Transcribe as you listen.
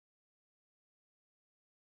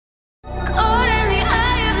Caught in the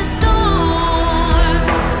eye of the storm,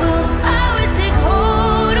 will the power take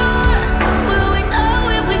hold, or will we know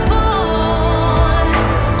if we fall,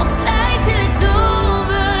 or fly till it's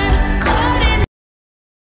over? Caught in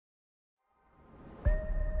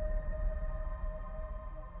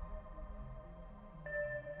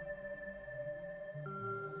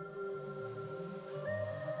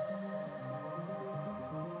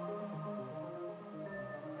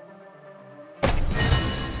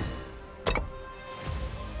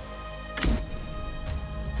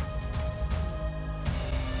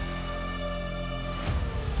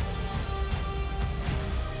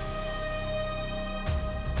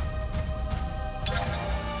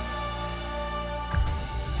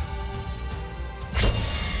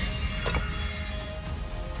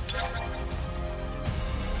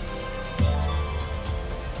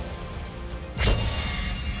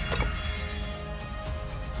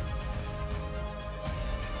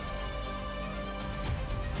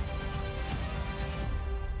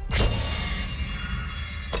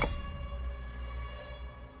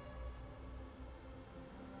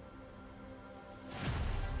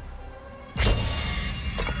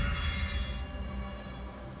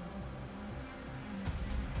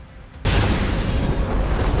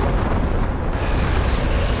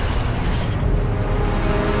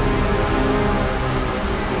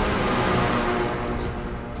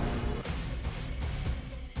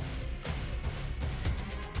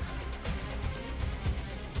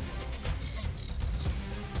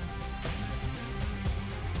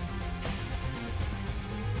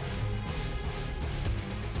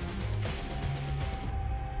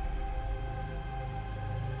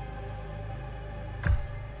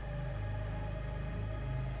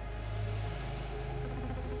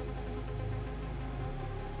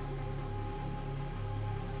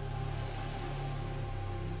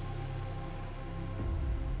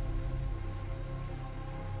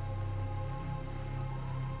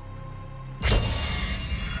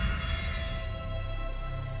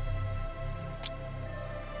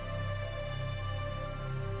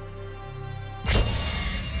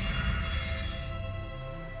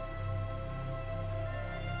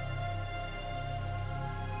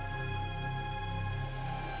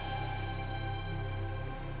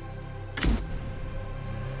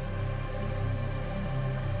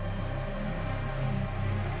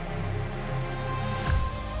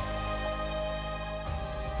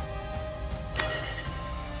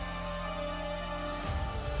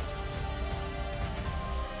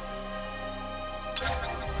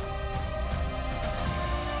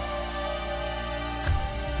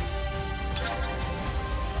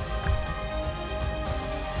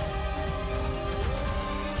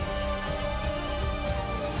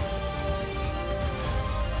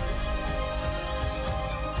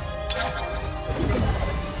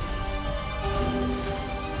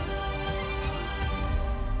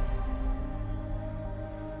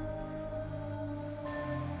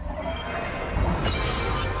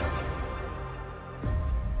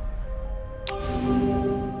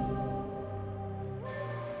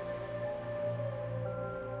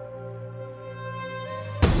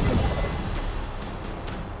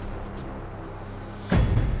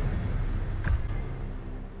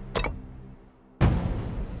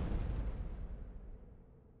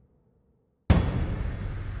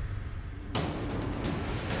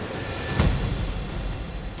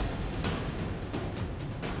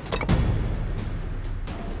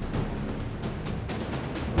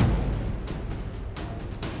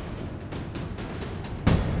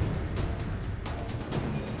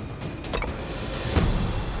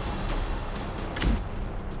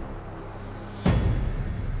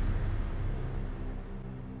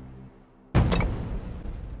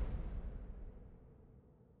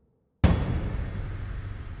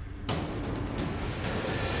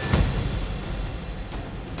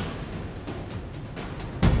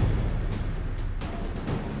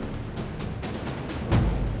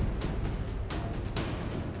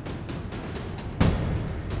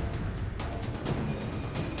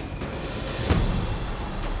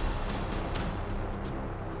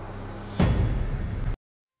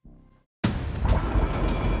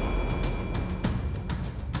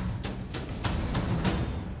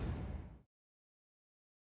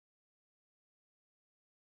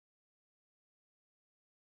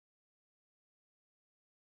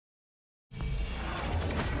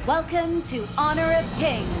Welcome to Honor of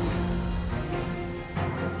Kings.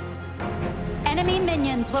 Enemy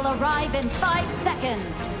minions will arrive in 5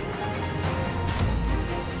 seconds.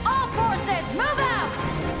 All forces, move out!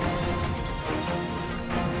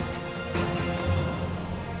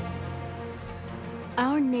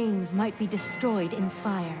 Our names might be destroyed in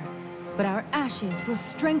fire, but our ashes will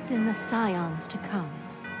strengthen the scions to come.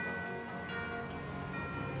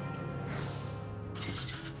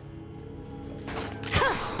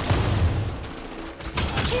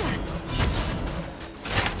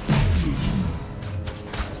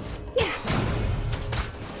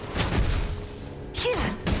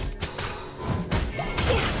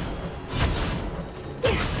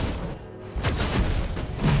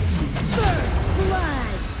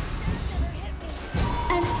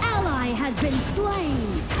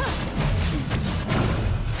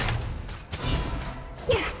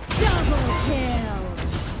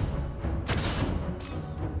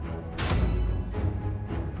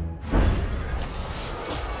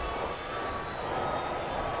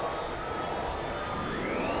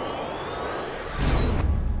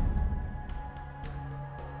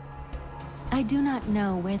 I do not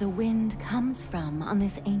know where the wind comes from on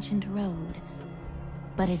this ancient road,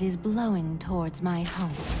 but it is blowing towards my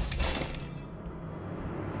home.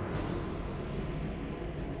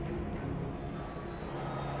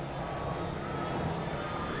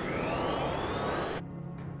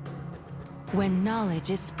 When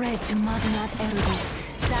knowledge is spread to Madinat Erudit,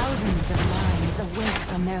 thousands of minds awake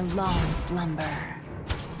from their long slumber.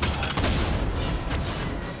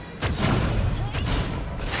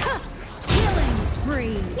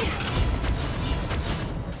 Spree.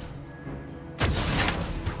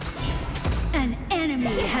 An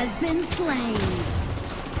enemy has been slain.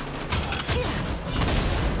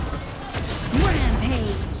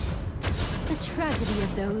 Rampage. The tragedy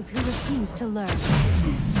of those who refuse to learn.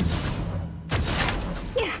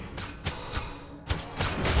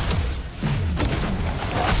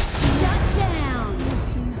 Shut down.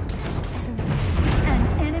 An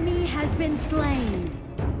enemy has been slain.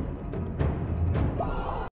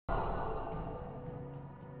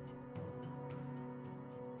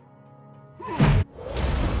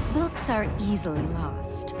 Books are easily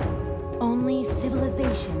lost. Only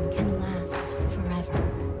civilization can last forever.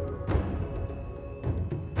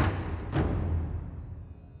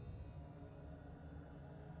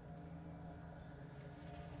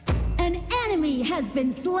 An enemy has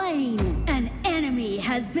been slain. An enemy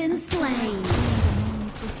has been slain.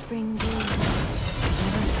 Demands the spring breeze.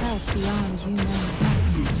 Never felt beyond human heights.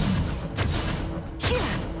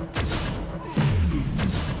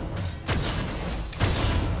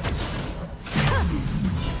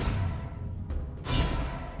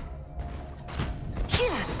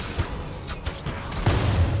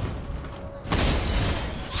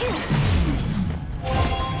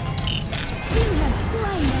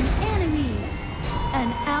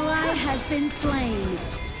 Been slain.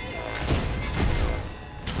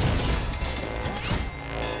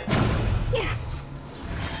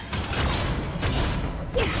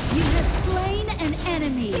 You have slain an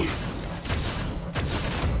enemy.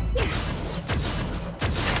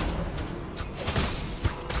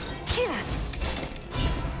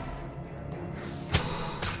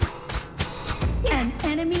 An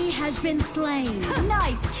enemy has been slain.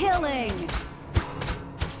 Nice killing!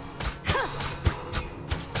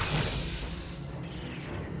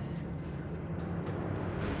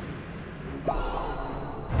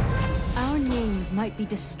 Our names might be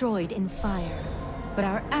destroyed in fire, but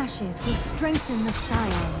our ashes will strengthen the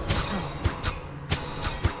scions to come.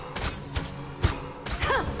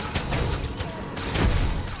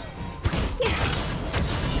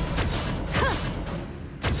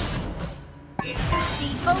 The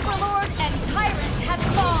Overlord and Tyrant have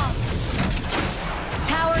fallen.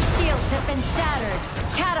 Tower shields have been shattered.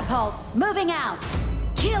 Catapults moving out.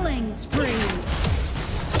 Killing spree.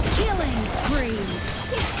 Killing spree.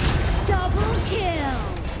 Double kill.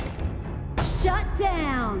 Shut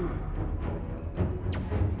down.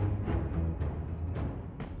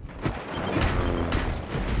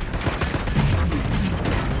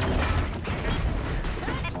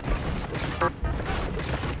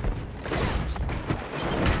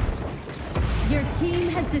 Your team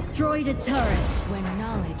has destroyed a turret. When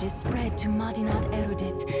knowledge is spread to Madinat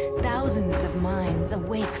Erudit, thousands of minds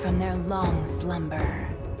awake from their long slumber.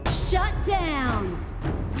 Shut down!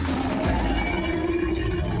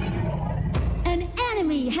 An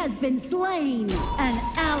enemy has been slain! An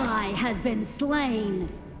ally has been slain!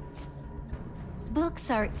 Books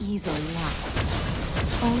are easily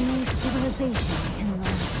lost. Only civilization can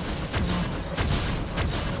last forever.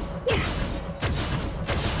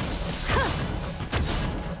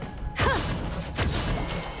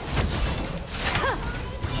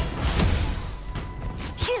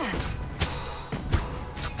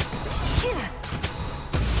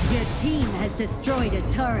 Your team has destroyed a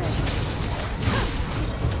turret.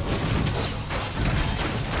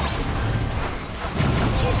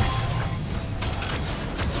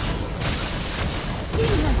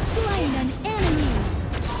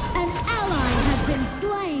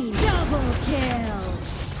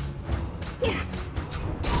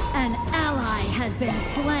 has been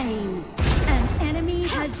slain. An enemy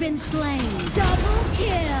has been slain. Double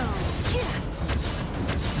kill.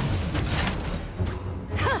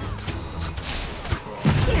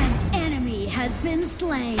 An enemy has been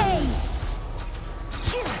slain. Ace.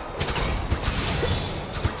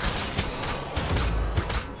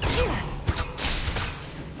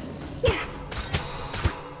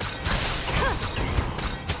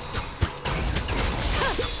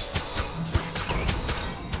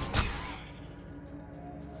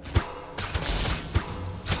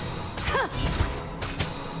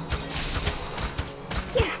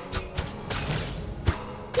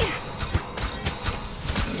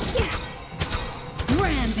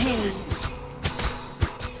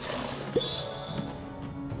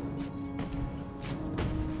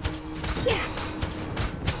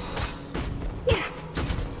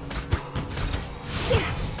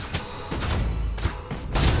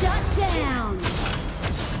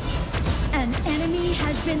 An enemy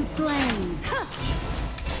has been slain.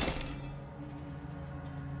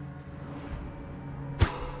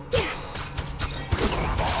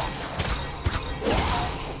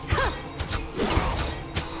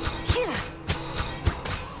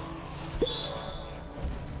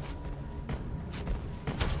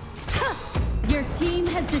 Your team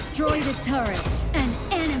has destroyed a turret. An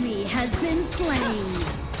enemy has been slain.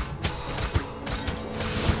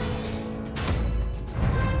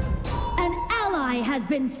 Has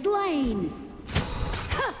been slain.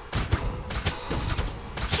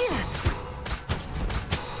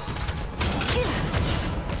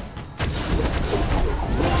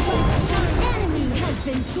 Enemy has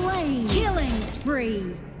been slain. Killing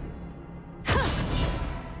spree.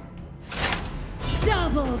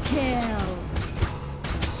 Double kill.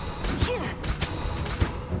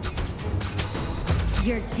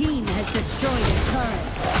 Your team has destroyed a turret.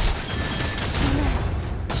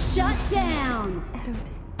 Shut down!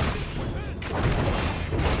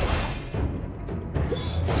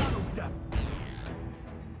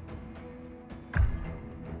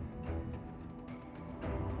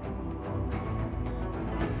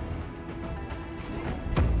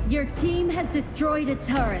 Your team has destroyed a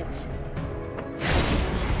turret.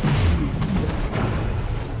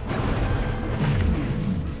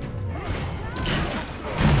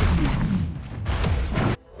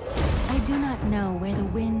 Know where the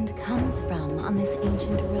wind comes from on this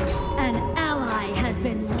ancient road. An ally has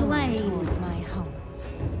been slain. Towards my home.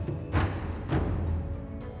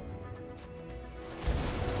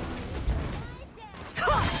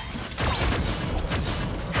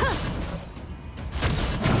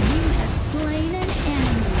 You have slain an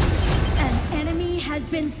enemy. An enemy has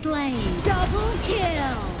been slain. Double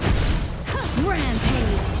kill.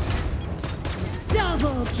 Rampage.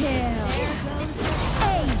 Double kill.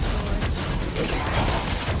 Ace.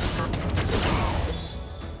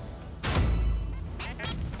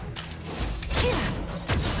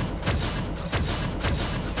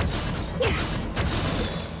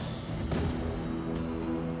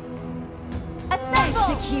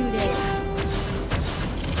 Executed.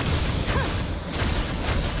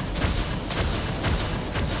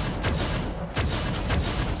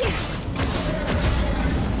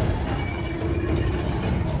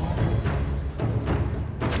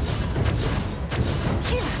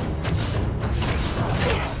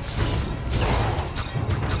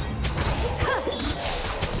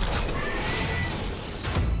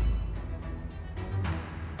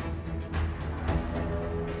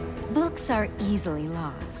 Books are easily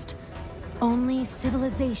lost. Only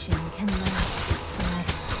civilization can last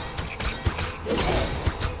forever.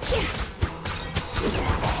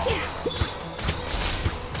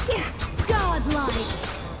 Godlike.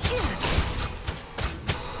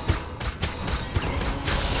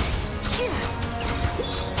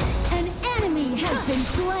 An enemy has been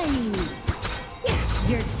slain.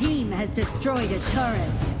 Your team has destroyed a turret.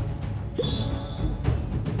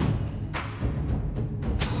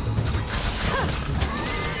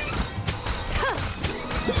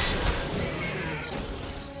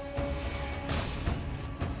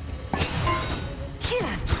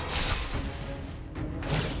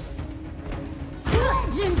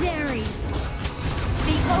 Legendary!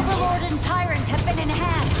 The Overlord and Tyrant have been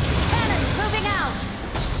enhanced. Cannons moving out!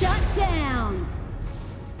 Shut down!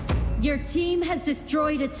 Your team has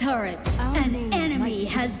destroyed a turret. An enemy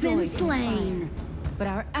has been slain. But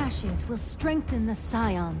our ashes will strengthen the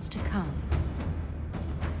scions to come.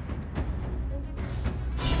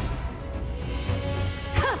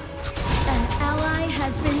 An ally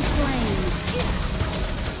has been slain.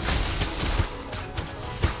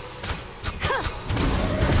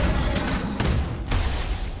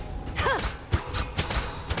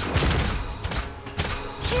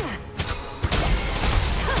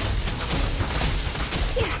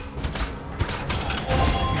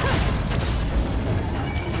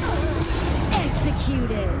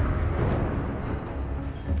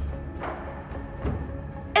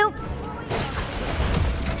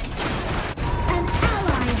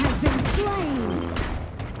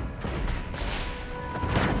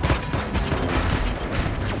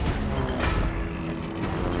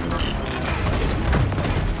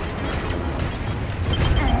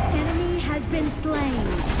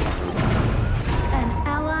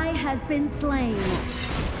 been slain.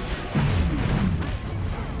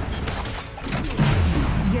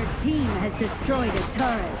 Your team has destroyed a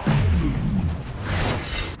turret.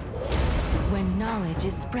 When knowledge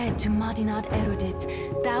is spread to Madinat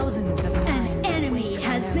Erudit, thousands of minds An enemy awake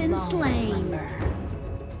has from their been long slain. slumber.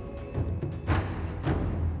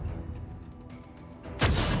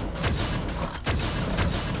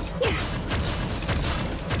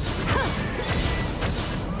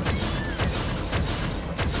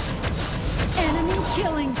 Enemy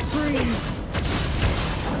killing spree.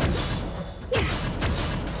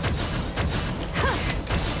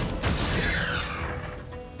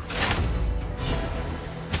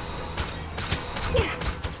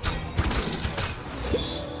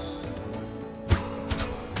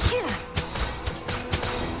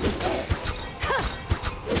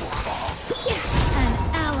 An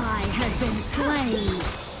ally has been slain.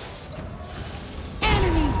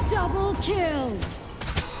 Enemy double kill.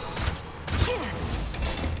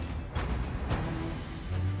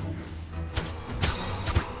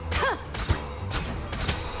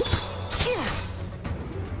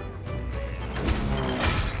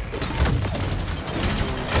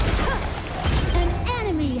 An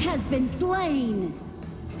enemy has been slain.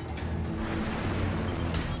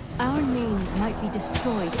 Our names might be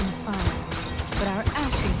destroyed in fire, but our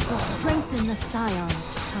ashes will strengthen the scions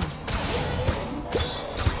to come.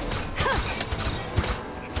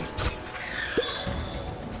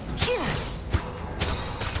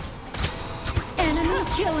 Enemy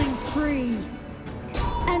killing spree.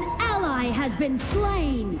 An ally has been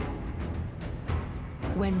slain.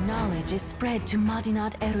 When knowledge is spread to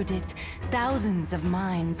Madinat Erudit, thousands of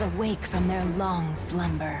minds awake from their long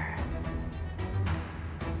slumber.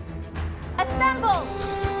 Assemble!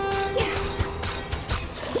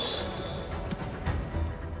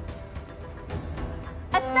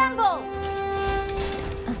 Assemble!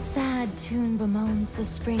 A sad tune bemoans the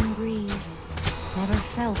spring breeze, never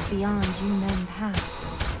felt beyond you men pass.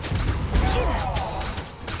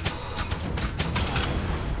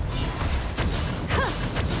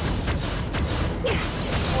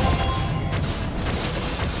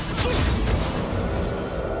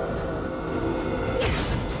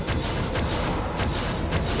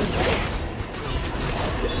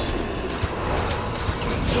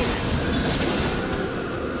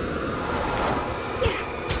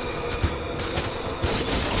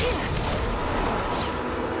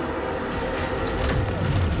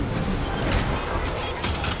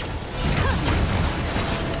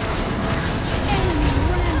 Enemy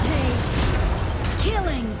rampage.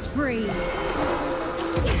 Killing spree.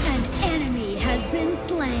 An enemy has been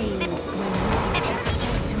slain. When knowledge is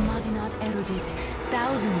spread to Madinat Erudit,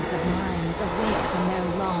 thousands of minds awake from their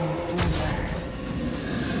long slumber.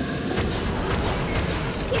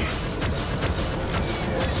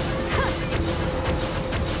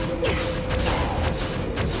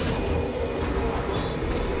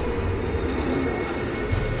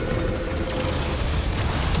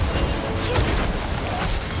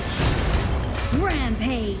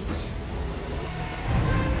 Rampage.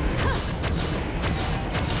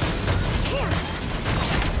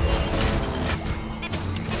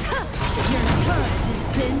 Your turret has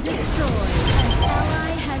been destroyed. An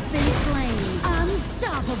ally has been slain.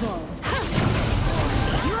 Unstoppable.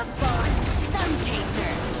 You're gone, Sun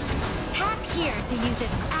Chaser. Tap here to use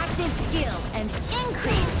its active skill and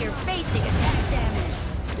increase your basic attack damage.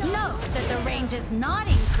 Note that the range is not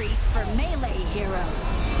increased for melee heroes.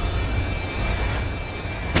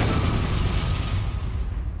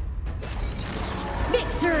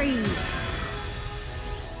 Victory!